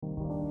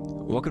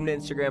Welcome to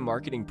Instagram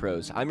Marketing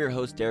Pros. I'm your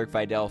host, Derek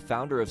Vidal,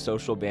 founder of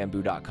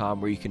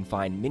socialbamboo.com, where you can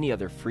find many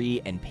other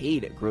free and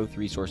paid growth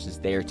resources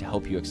there to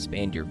help you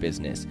expand your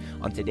business.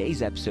 On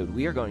today's episode,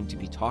 we are going to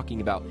be talking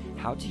about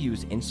how to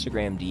use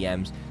Instagram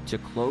DMs to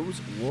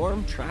close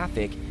warm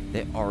traffic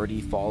that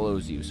already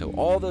follows you. So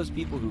all those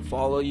people who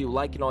follow you,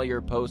 liking all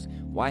your posts,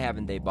 why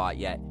haven't they bought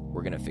yet?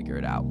 We're going to figure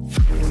it out.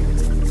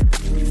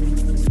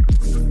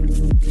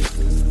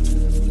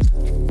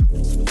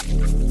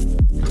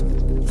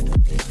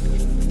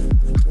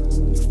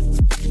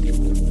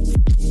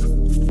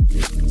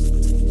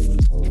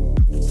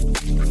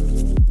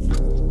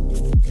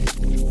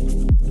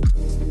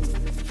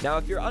 Now,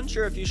 if you're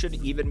unsure if you should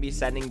even be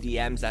sending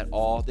DMs at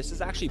all, this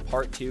is actually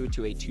part 2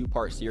 to a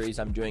 2-part series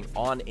I'm doing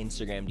on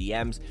Instagram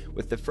DMs,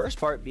 with the first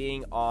part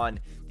being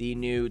on the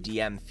new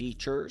DM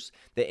features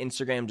that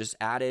Instagram just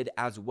added,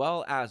 as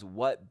well as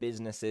what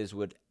businesses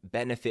would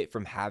benefit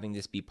from having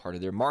this be part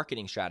of their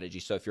marketing strategy.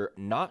 So if you're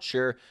not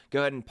sure,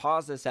 go ahead and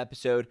pause this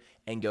episode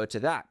and go to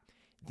that.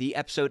 The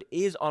episode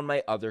is on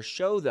my other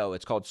show, though.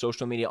 It's called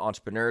Social Media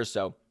Entrepreneurs.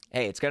 So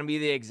hey, it's going to be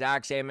the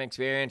exact same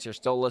experience. You're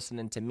still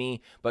listening to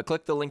me, but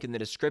click the link in the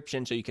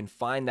description so you can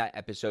find that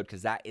episode,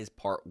 because that is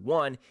part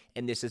 1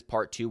 and this is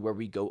part 2 where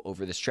we go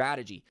over the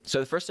strategy. So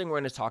the first thing we're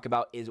going to talk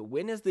about is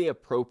when is the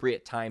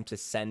appropriate time to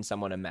send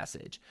someone a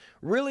message.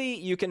 Really,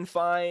 you can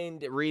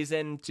find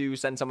reason to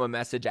send someone a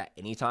message at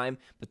any time,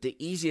 but the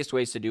easiest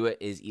ways to do it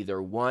is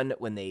either 1,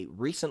 when they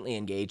recently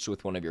engaged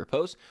with one of your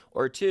posts,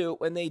 or 2,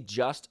 when they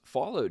just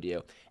followed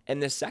you.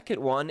 And the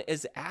second one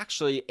is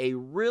actually a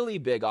really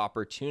big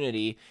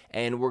opportunity,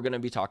 and we're going to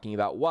be talking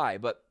about why.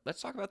 But let's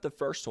talk about the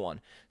first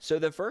one. So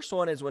the first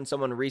one is when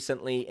someone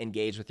recently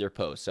engaged with your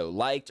post, so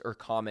liked or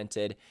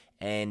commented.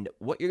 And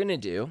what you're going to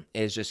do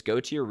is just go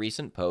to your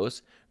recent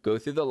posts, go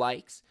through the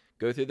likes,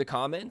 go through the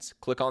comments,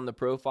 click on the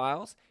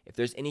profiles. If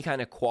there's any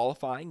kind of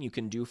qualifying you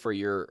can do for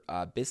your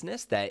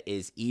business that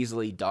is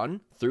easily done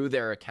through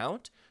their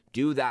account,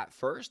 do that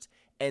first.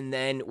 And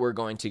then we're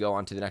going to go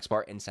on to the next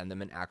part and send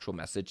them an actual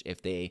message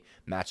if they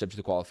match up to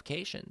the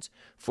qualifications.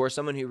 For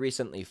someone who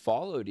recently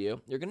followed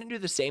you, you're going to do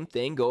the same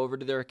thing. Go over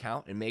to their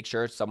account and make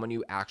sure it's someone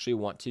you actually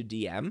want to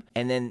DM.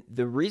 And then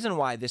the reason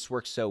why this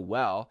works so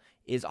well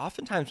is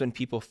oftentimes when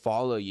people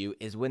follow you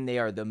is when they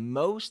are the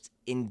most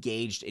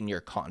engaged in your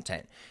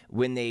content.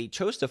 When they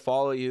chose to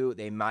follow you,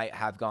 they might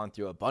have gone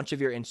through a bunch of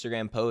your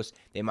Instagram posts.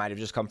 They might have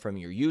just come from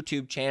your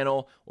YouTube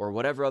channel or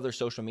whatever other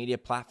social media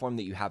platform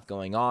that you have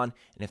going on.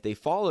 And if they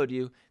followed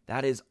you,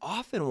 that is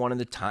often one of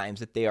the times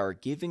that they are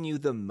giving you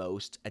the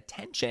most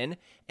attention.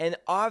 And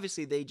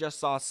obviously they just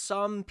saw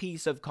some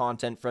piece of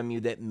content from you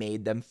that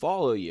made them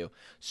follow you.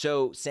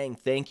 So saying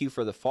thank you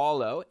for the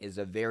follow is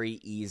a very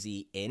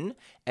easy in,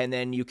 and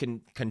then you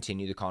can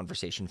continue the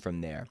conversation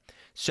from there.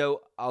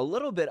 So a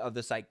little bit of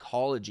the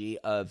psychology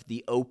of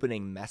the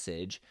opening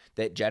message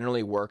that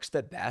generally works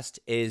the best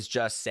is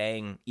just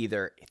saying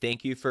either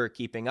thank you for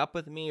keeping up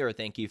with me, or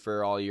thank you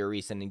for all your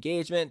recent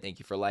engagement, thank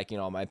you for liking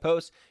all my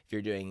posts if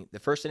you're doing the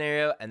first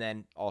scenario, and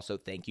then also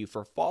thank you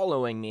for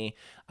following me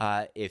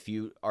if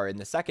you are in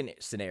the second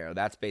scenario.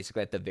 That's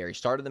basically at the very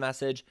start of the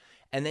message.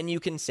 And then you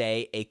can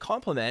say a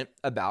compliment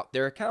about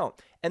their account.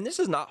 And this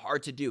is not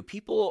hard to do.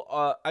 People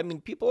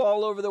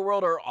all over the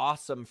world are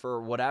awesome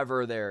for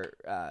whatever their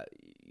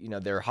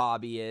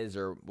hobby is,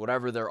 or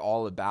whatever they're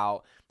all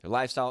about, their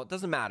lifestyle. It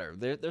doesn't matter.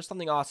 There's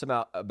something awesome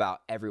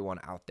about everyone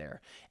out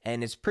there.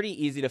 And it's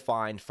pretty easy to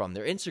find from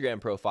their Instagram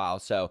profile.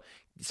 So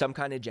some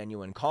kind of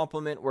genuine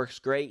compliment works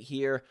great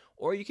here.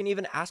 Or you can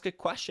even ask a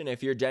question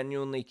if you're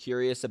genuinely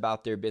curious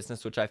about their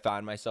business, which I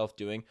find myself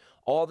doing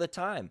all the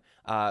time.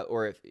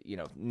 Or if,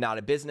 not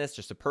a business,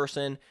 just a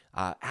person,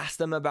 ask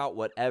them about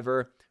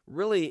whatever.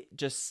 Really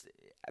just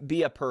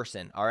be a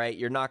person, all right?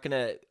 You're not going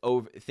to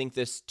overthink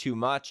this too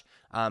much,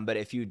 but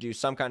if you do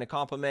some kind of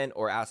compliment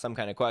or ask some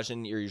kind of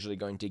question, you're usually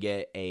going to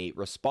get a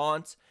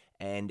response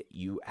and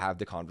you have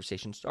the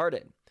conversation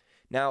started.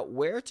 Now,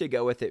 where to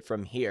go with it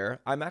from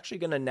here, I'm actually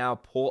going to now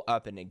pull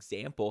up an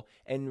example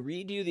and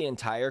read you the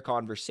entire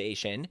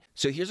conversation.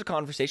 So here's a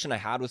conversation I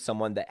had with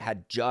someone that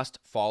had just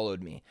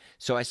followed me.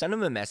 So I sent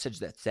him a message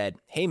that said,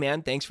 "Hey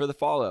man, thanks for the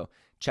follow.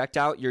 Checked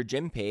out your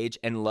gym page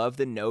and love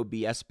the no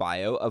BS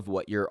bio of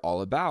what you're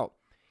all about."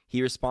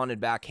 He responded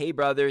back, "Hey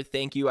brother,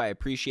 thank you. I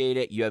appreciate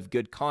it. You have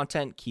good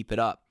content. Keep it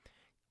up."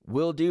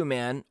 "Will do,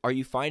 man. Are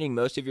you finding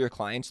most of your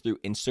clients through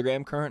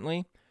Instagram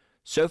currently?"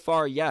 "So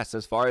far, yes.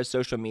 As far as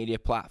social media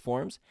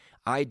platforms,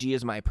 IG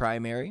is my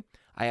primary.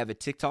 I have a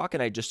TikTok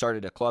and I just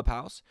started a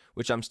Clubhouse,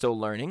 which I'm still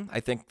learning. I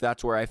think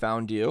that's where I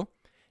found you."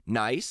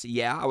 "Nice.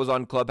 Yeah, I was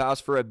on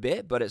Clubhouse for a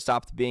bit, but it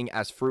stopped being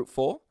as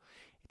fruitful.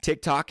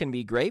 TikTok can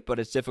be great, but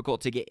it's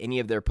difficult to get any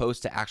of their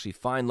posts to actually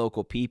find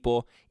local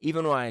people.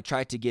 Even when I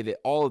tried to give it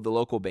all of the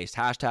local-based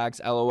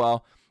hashtags,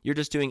 LOL. You're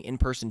just doing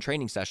in-person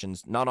training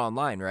sessions, not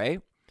online, right?"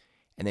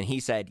 And then he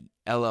said,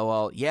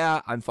 LOL,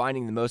 "Yeah, I'm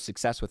finding the most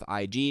success with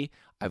IG.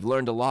 I've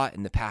learned a lot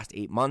in the past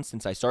 8 months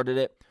since I started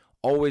it.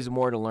 Always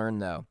more to learn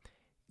though.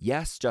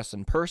 Yes, just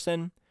in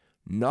person.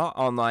 Not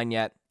online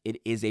yet.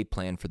 It is a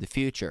plan for the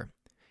future."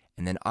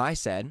 And then I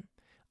said,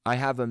 I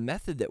have a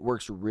method that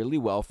works really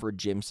well for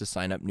gyms to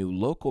sign up new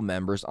local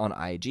members on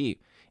IG.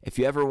 If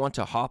you ever want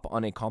to hop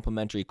on a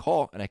complimentary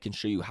call and I can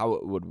show you how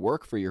it would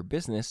work for your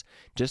business,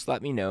 just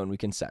let me know and we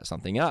can set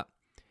something up.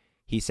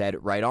 He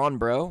said, right on,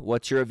 bro.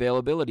 What's your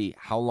availability?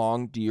 How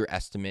long do you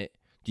estimate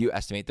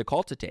the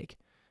call to take?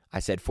 I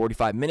said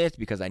 45 minutes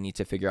because I need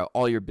to figure out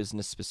all your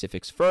business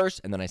specifics first.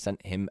 And then I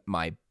sent him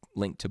my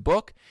link to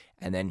book,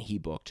 and then he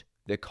booked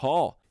the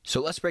call.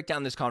 So let's break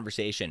down this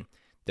conversation.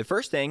 The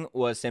first thing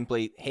was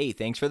simply, hey,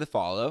 thanks for the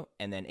follow,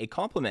 and then a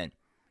compliment.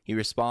 He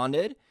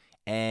responded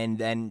and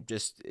then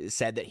just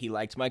said that he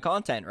liked my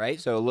content, right?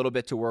 So a little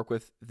bit to work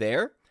with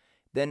there.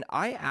 Then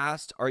I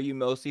asked, are you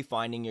mostly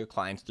finding your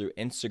clients through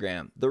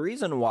Instagram? The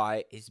reason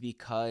why is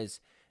because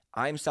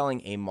I'm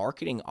selling a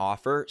marketing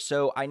offer,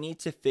 so I need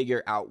to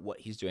figure out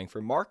what he's doing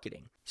for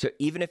marketing. So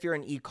even if you're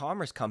an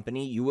e-commerce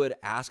company, you would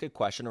ask a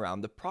question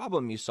around the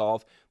problem you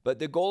solve, but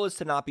the goal is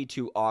to not be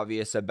too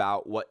obvious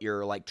about what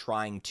you're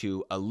trying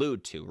to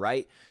allude to,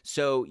 right?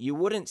 So you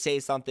wouldn't say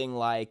something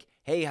like,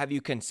 hey, have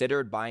you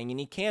considered buying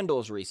any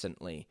candles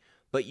recently?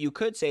 But you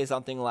could say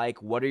something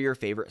like, what are your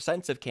favorite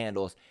scents of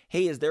candles?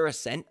 Hey, is there a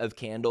scent of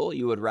candle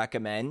you would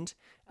recommend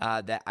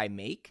that I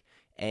make?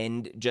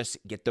 And just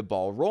get the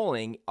ball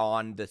rolling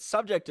on the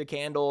subject of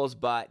candles,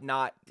 but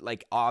not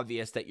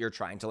obvious that you're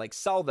trying to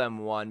sell them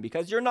one,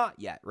 because you're not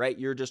yet, right?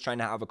 You're just trying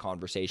to have a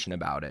conversation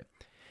about it.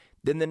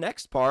 Then the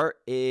next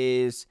part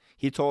is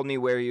he told me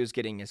where he was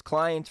getting his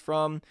clients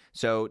from.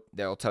 So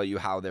they'll tell you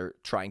how they're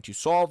trying to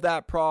solve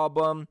that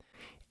problem.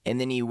 And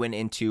then he went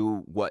into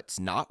what's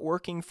not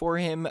working for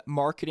him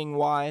marketing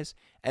wise.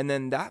 And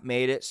then that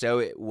made it so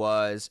it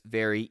was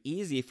very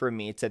easy for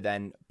me to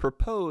then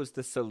propose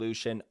the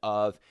solution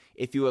of,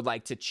 if you would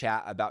like to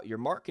chat about your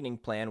marketing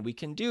plan, we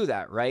can do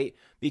that, right?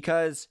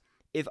 Because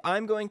if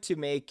I'm going to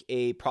make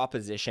a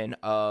proposition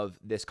of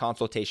this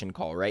consultation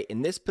call, right?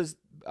 In this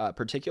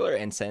particular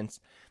instance,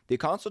 the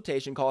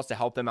consultation call is to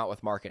help them out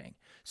with marketing.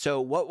 So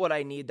what would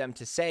I need them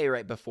to say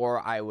right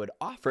before I would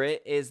offer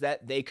it is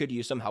that they could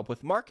use some help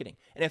with marketing.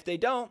 And if they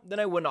don't, then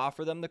I wouldn't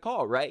offer them the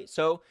call, right?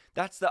 So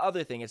that's the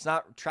other thing. It's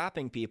not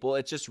trapping people.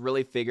 It's just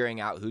really figuring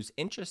out who's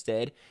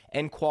interested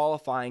and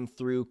qualifying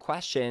through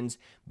questions.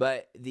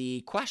 But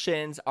the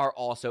questions are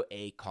also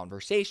a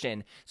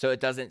conversation. So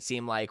it doesn't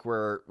seem like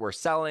we're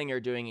selling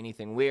or doing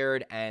anything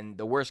weird. And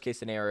the worst case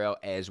scenario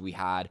is we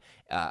had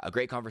a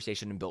great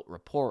conversation and built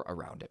rapport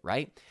around it,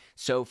 right?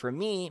 So for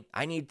me,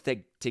 I need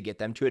to get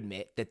them to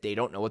admit that they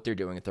don't know what they're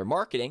doing with their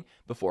marketing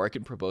before I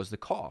can propose the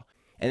call.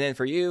 And then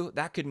for you,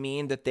 that could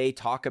mean that they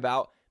talk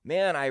about,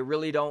 man, I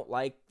really don't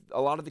like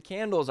a lot of the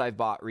candles I've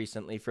bought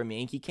recently from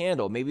Yankee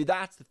Candle. Maybe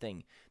that's the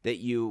thing that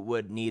you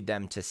would need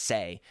them to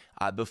say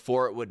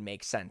before it would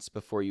make sense,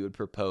 before you would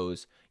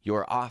propose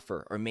your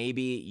offer. Or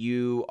maybe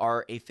you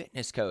are a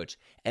fitness coach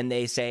and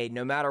they say,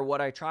 no matter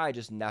what I try,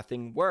 just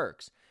nothing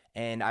works.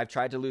 And I've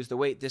tried to lose the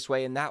weight this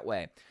way and that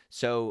way.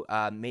 So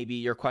maybe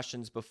your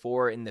questions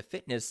before in the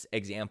fitness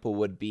example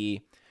would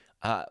be,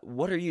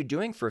 what are you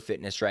doing for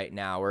fitness right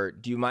now? Or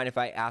do you mind if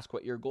I ask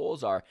what your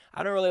goals are?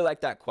 I don't really like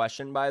that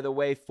question, by the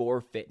way,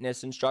 for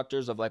fitness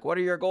instructors of what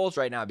are your goals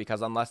right now?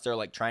 Because unless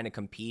they're trying to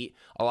compete,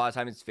 a lot of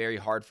times it's very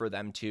hard for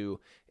them to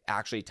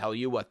actually tell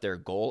you what their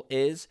goal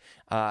is.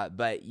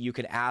 But you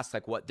can ask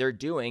what they're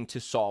doing to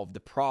solve the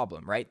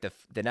problem, right?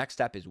 The next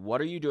step is,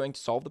 what are you doing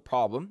to solve the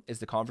problem, is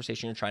the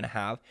conversation you're trying to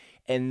have.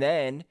 And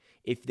then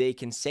if they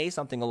can say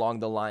something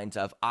along the lines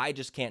of, I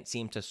just can't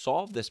seem to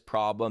solve this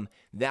problem,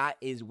 that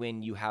is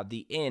when you have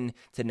the in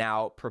to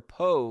now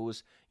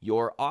propose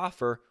your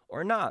offer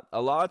or not.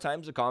 A lot of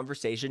times the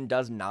conversation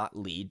does not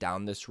lead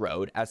down this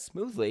road as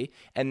smoothly,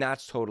 and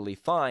that's totally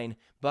fine.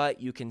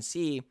 But you can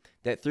see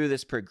that through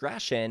this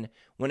progression,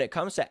 when it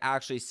comes to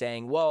actually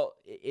saying, well,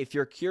 if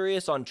you're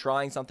curious on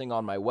trying something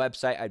on my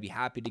website, I'd be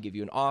happy to give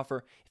you an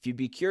offer. If you'd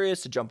be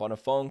curious to jump on a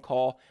phone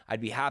call,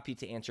 I'd be happy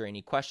to answer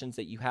any questions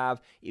that you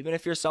have. Even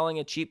if you're selling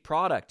a cheap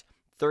product,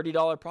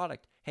 $30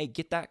 product, hey,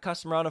 get that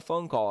customer on a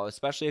phone call,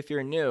 especially if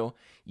you're new.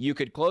 You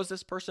could close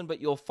this person,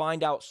 but you'll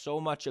find out so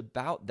much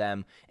about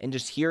them and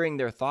just hearing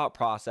their thought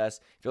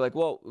process. If you're like,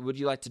 well, would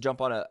you like to jump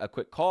on a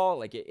quick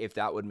call? If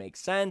that would make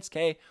sense,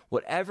 okay?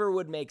 Whatever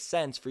would make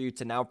sense for you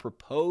to now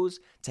propose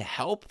to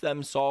help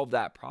them solve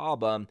that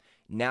problem.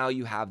 Now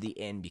you have the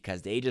in,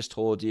 because they just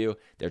told you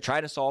they're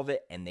trying to solve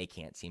it and they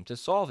can't seem to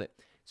solve it.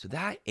 So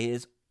that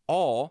is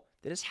all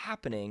that is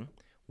happening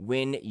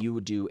when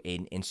you do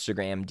an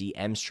Instagram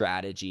DM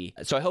strategy.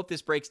 So I hope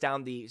this breaks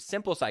down the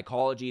simple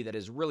psychology that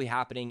is really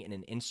happening in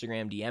an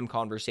Instagram DM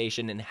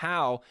conversation, and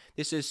how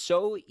this is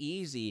so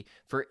easy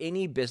for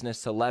any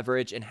business to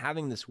leverage, and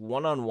having this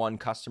one-on-one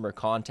customer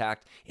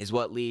contact is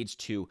what leads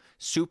to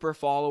super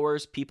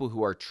followers, people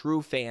who are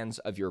true fans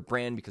of your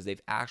brand because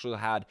they've actually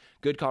had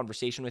good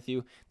conversation with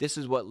you. This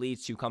is what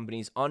leads to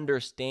companies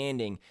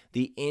understanding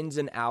the ins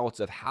and outs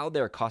of how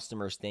their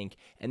customers think,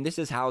 and this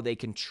is how they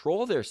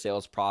control their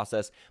sales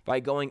process by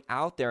going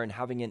out there and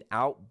having an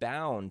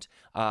outbound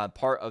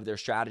part of their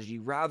strategy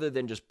rather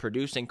than just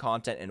producing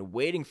content and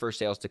waiting for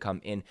sales to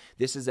come in.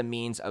 This is a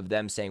means of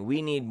them saying,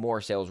 we need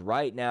more sales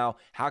right now.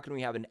 How can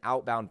we have an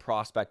outbound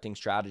prospecting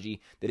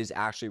strategy that is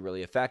actually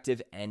really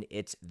effective? And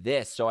it's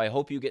this. So I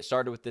hope you get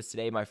started with this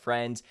today, my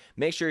friends.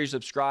 Make sure you're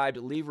subscribed,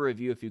 leave a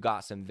review if you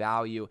got some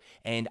value,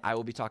 and I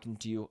will be talking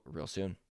to you real soon.